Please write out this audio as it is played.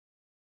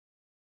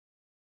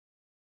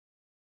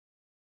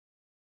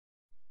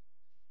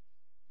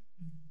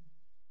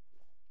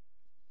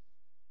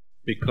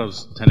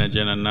because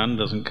Ajahn Anan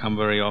doesn't come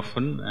very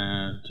often,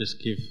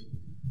 just give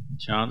a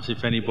chance.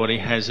 If anybody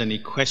has any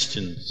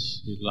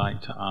questions you'd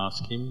like to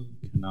ask him,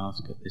 you can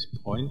ask at this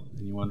point.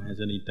 Anyone has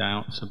any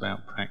doubts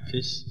about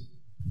practice?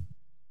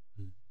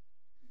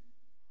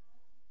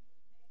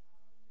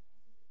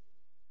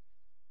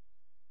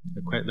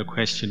 The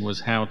question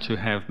was how to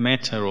have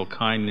metta or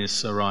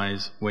kindness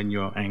arise when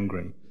you're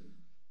angry.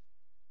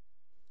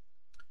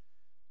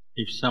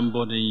 If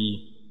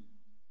somebody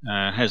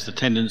has the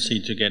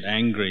tendency to get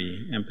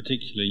angry, and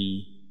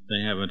particularly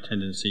they have a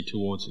tendency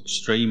towards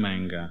extreme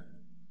anger,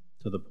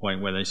 to the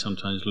point where they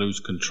sometimes lose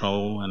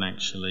control and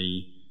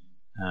actually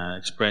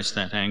express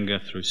that anger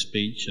through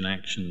speech and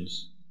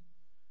actions,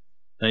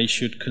 they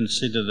should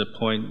consider the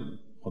point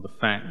or the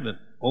fact that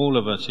all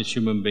of us as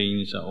human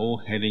beings are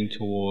all heading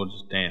towards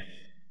death.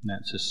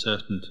 That's a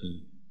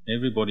certainty.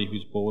 Everybody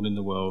who's born in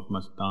the world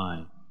must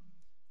die.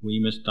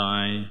 We must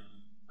die,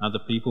 other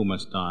people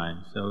must die.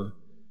 So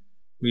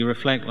we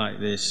reflect like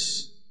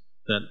this,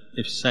 that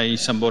if, say,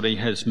 somebody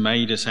has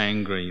made us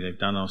angry, they've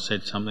done or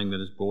said something that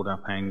has brought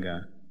up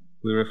anger,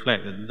 we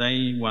reflect that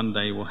they one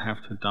day will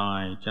have to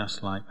die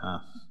just like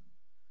us.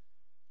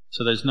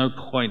 So there's no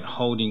point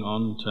holding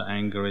on to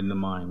anger in the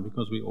mind,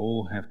 because we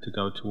all have to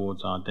go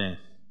towards our death.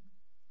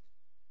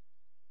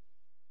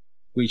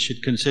 We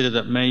should consider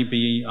that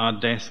maybe our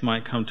death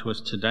might come to us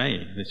today,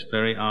 this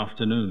very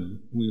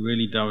afternoon. We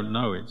really don't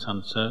know, it's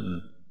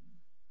uncertain.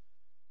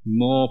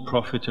 More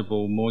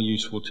profitable, more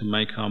useful to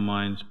make our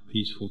minds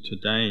peaceful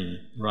today,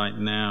 right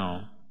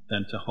now,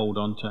 than to hold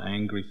on to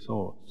angry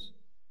thoughts.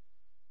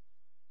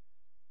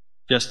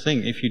 Just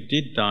think, if you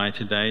did die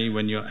today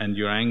and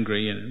you're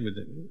angry and with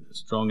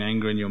strong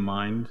anger in your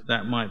mind,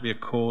 that might be a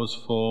cause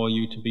for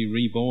you to be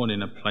reborn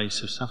in a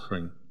place of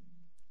suffering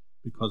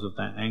because of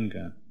that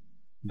anger.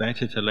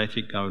 Better to let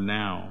it go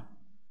now.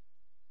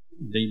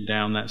 Deep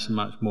down, that's a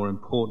much more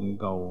important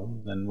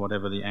goal than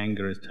whatever the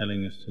anger is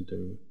telling us to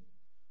do.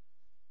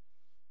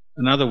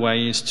 Another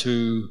way is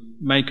to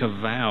make a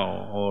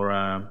vow or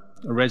a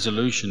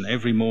resolution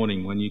every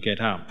morning when you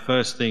get up.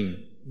 First thing,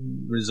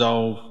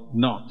 resolve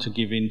not to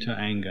give in to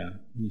anger.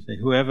 You say,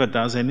 whoever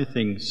does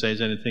anything,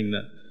 says anything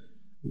that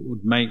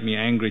would make me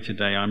angry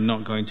today, I'm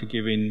not going to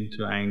give in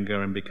to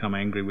anger and become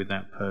angry with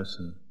that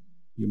person.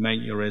 You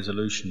make your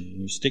resolution,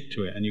 you stick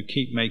to it, and you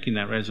keep making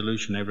that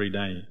resolution every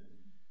day.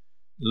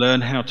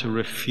 Learn how to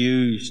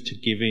refuse to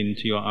give in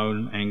to your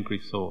own angry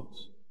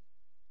thoughts.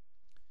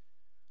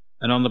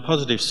 And on the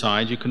positive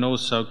side, you can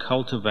also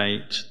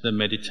cultivate the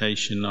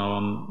meditation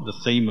on the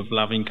theme of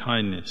loving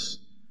kindness.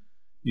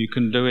 You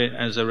can do it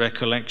as a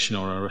recollection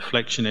or a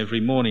reflection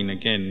every morning.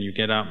 Again, you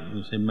get up and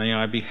you say, may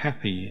I be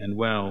happy and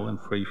well and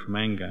free from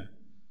anger.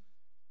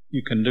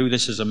 You can do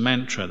this as a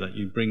mantra that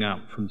you bring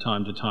up from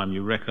time to time.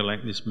 You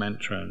recollect this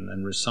mantra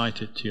and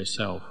recite it to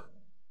yourself.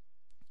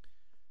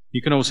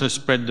 You can also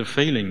spread the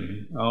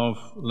feeling of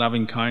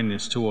loving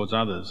kindness towards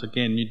others.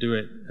 Again, you do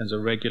it as a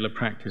regular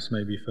practice,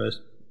 maybe first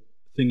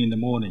thing in the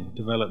morning.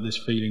 Develop this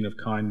feeling of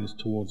kindness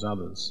towards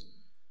others.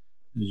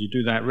 As you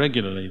do that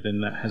regularly,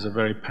 then that has a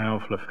very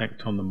powerful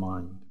effect on the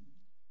mind.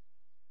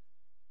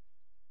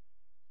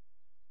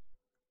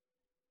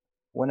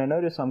 When I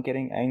notice I'm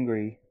getting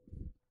angry,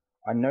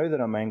 I know that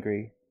I'm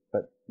angry,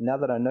 but now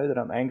that I know that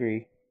I'm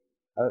angry,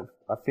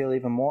 I feel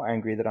even more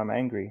angry that I'm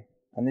angry,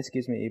 and this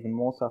gives me even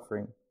more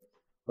suffering.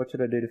 What should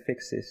I do to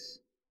fix this?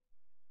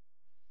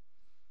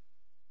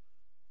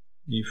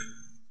 If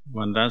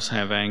one does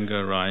have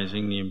anger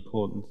arising, the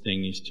important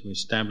thing is to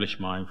establish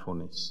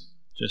mindfulness.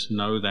 Just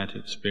know that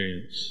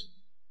experience.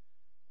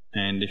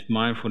 And if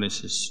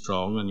mindfulness is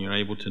strong and you're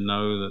able to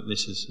know that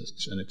this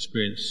is an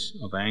experience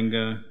of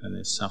anger and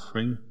there's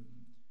suffering,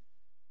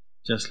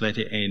 just let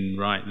it end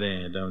right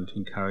there. Don't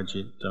encourage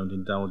it, don't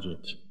indulge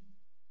it.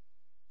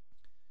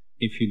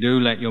 If you do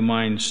let your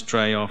mind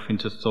stray off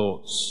into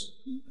thoughts,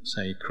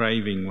 say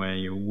craving, where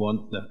you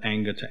want the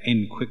anger to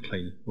end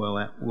quickly, well,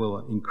 that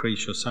will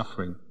increase your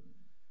suffering.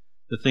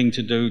 The thing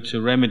to do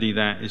to remedy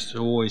that is to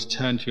always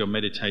turn to your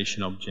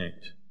meditation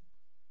object.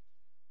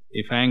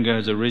 If anger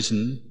has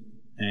arisen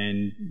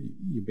and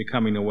you're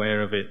becoming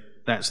aware of it,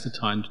 that's the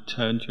time to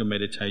turn to your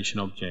meditation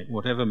object.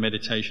 Whatever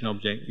meditation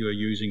object you are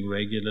using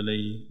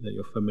regularly, that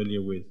you're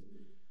familiar with,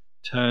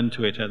 turn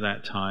to it at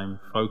that time,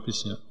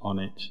 focus on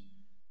it,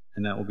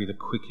 and that will be the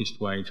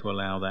quickest way to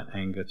allow that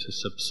anger to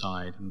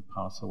subside and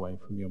pass away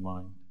from your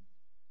mind.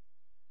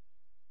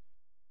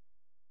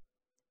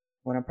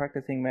 When I'm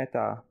practicing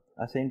metta,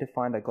 I seem to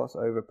find I gloss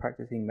over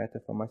practicing metta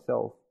for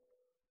myself,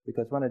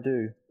 because when I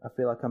do, I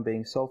feel like I'm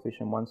being selfish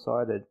and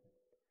one-sided.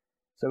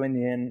 So in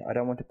the end, I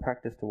don't want to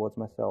practice towards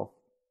myself.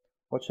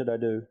 What should I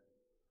do?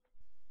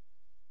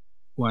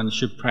 One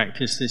should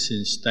practice this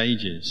in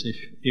stages.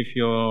 If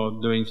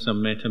you're doing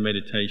some metta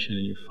meditation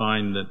and you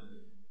find that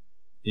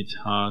it's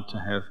hard to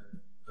have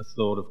a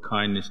thought of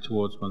kindness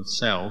towards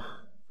oneself,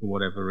 for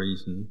whatever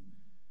reason,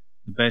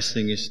 the best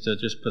thing is to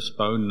just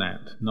postpone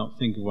that, not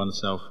think of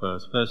oneself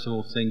first. First of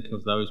all, think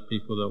of those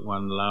people that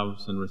one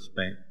loves and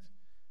respects,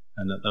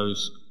 and that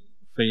those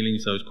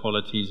feelings, those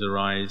qualities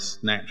arise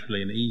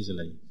naturally and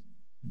easily.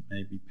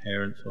 maybe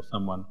parents or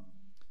someone,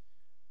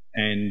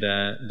 and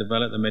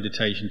develop the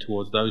meditation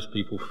towards those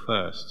people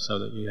first, so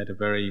that you had a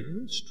very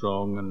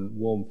strong and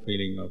warm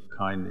feeling of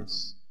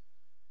kindness.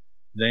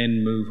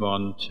 Then move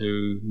on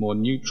to more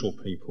neutral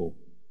people.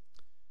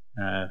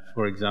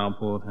 For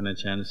example,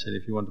 Ajahn said,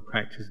 if you want to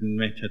practice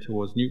metta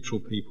towards neutral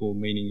people,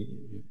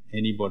 meaning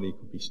anybody,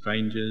 could be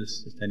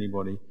strangers, just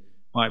anybody,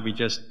 might be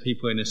just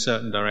people in a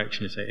certain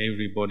direction, say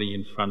everybody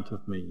in front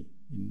of me,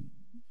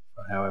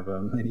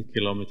 however many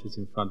kilometers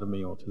in front of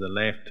me, or to the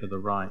left, to the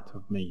right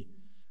of me.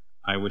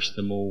 I wish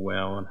them all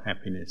well and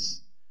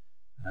happiness.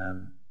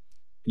 And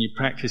you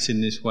practice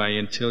in this way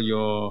until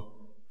you're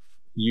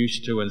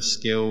used to and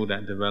skilled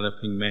at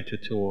developing metta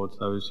towards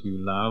those you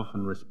love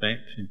and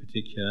respect in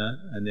particular,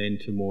 and then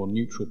to more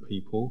neutral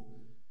people.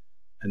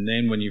 And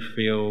then when you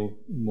feel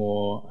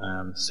more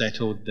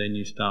settled, then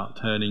you start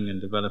turning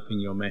and developing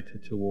your metta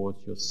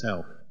towards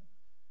yourself.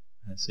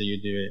 So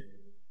you do it.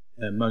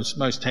 Most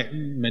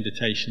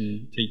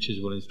meditation teachers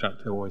will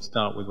instruct to always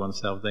start with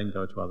oneself, then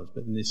go to others.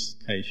 But in this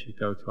case, you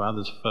go to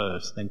others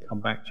first, then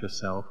come back to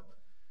yourself.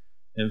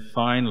 And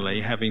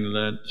finally, having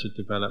learnt to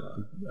develop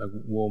a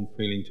warm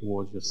feeling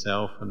towards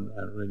yourself, and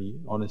a really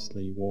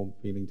honestly warm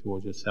feeling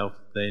towards yourself,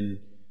 then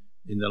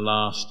in the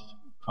last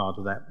part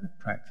of that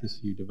practice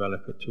you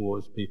develop it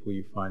towards people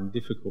you find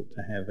difficult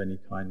to have any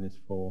kindness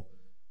for,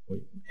 or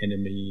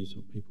enemies,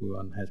 or people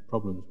one has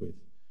problems with.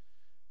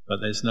 But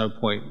there's no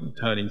point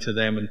turning to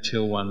them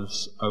until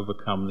one's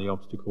overcome the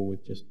obstacle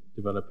with just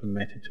developing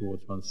metta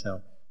towards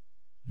oneself.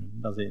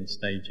 It does it in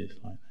stages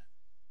like that.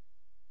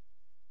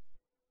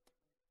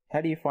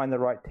 How do you find the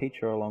right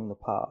teacher along the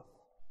path?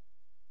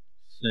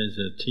 So as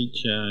a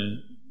teacher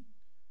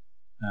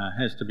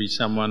has to be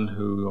someone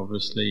who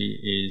obviously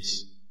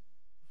is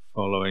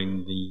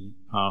following the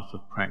path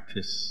of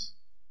practice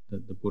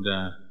that the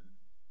Buddha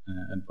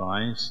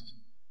advised,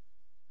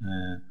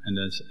 and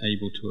is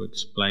able to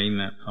explain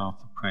that path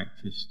of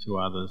practice to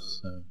others.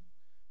 So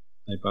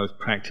they both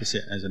practice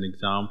it as an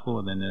example,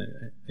 and then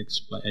they're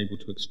able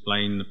to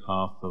explain the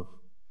path of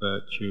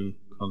virtue,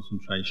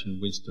 concentration,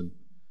 wisdom.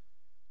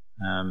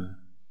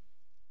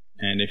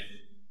 And if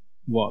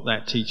what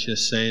that teacher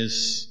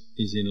says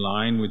is in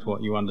line with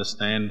what you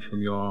understand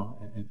from your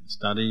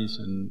studies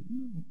and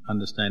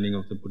understanding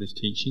of the Buddhist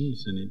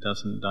teachings, and it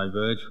doesn't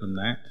diverge from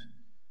that,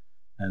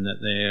 and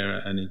that they're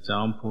an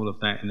example of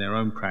that in their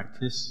own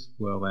practice,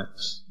 well,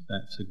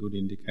 that's a good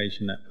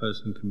indication that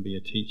person can be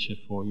a teacher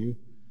for you.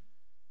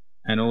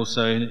 And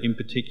also, in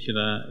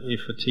particular,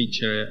 if a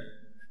teacher,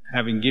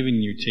 having given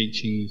you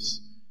teachings,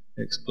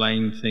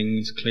 explained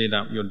things, cleared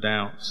up your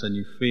doubts, and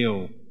you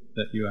feel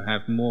that you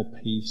have more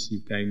peace,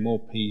 you've gained more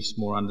peace,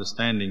 more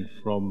understanding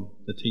from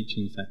the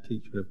teachings that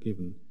teacher have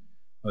given,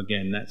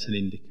 again, that's an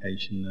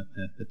indication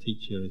that the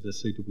teacher is a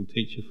suitable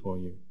teacher for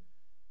you.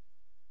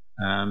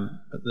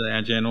 But the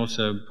Ajahn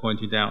also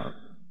pointed out,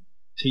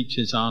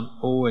 teachers don't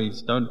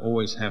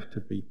always have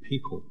to be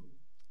people.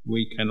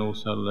 We can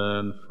also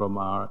learn from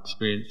our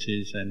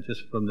experiences and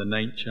just from the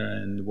nature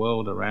and the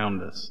world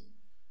around us.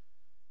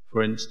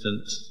 For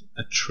instance,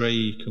 a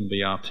tree can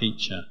be our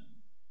teacher,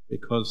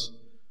 because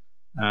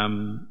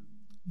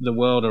the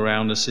world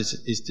around us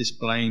is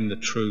displaying the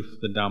truth,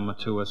 the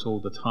Dhamma, to us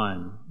all the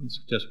time. It's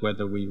just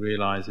whether we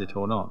realize it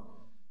or not.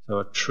 So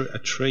a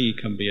tree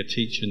can be a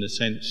teacher in the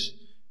sense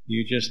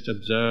you just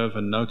observe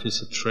and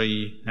notice a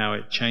tree, how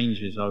it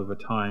changes over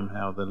time,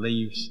 how the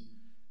leaves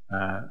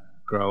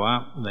grow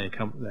up, they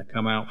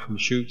come out from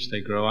shoots,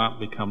 they grow up,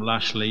 become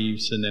lush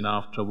leaves, and then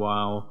after a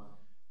while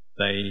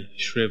they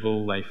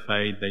shrivel, they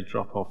fade, they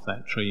drop off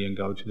that tree and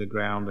go to the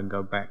ground and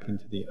go back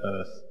into the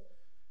earth.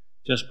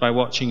 Just by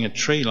watching a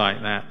tree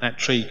like that, that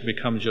tree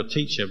becomes your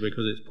teacher,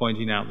 because it's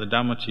pointing out the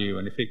Dhamma to you,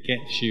 and if it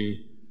gets you,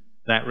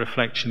 that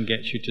reflection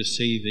gets you to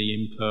see the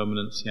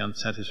impermanence, the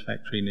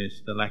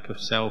unsatisfactoriness, the lack of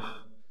self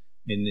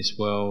in this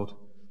world,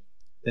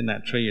 then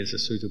that tree is a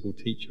suitable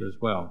teacher as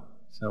well.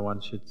 So one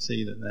should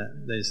see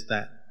that there's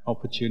that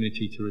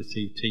opportunity to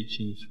receive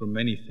teachings from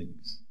many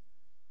things.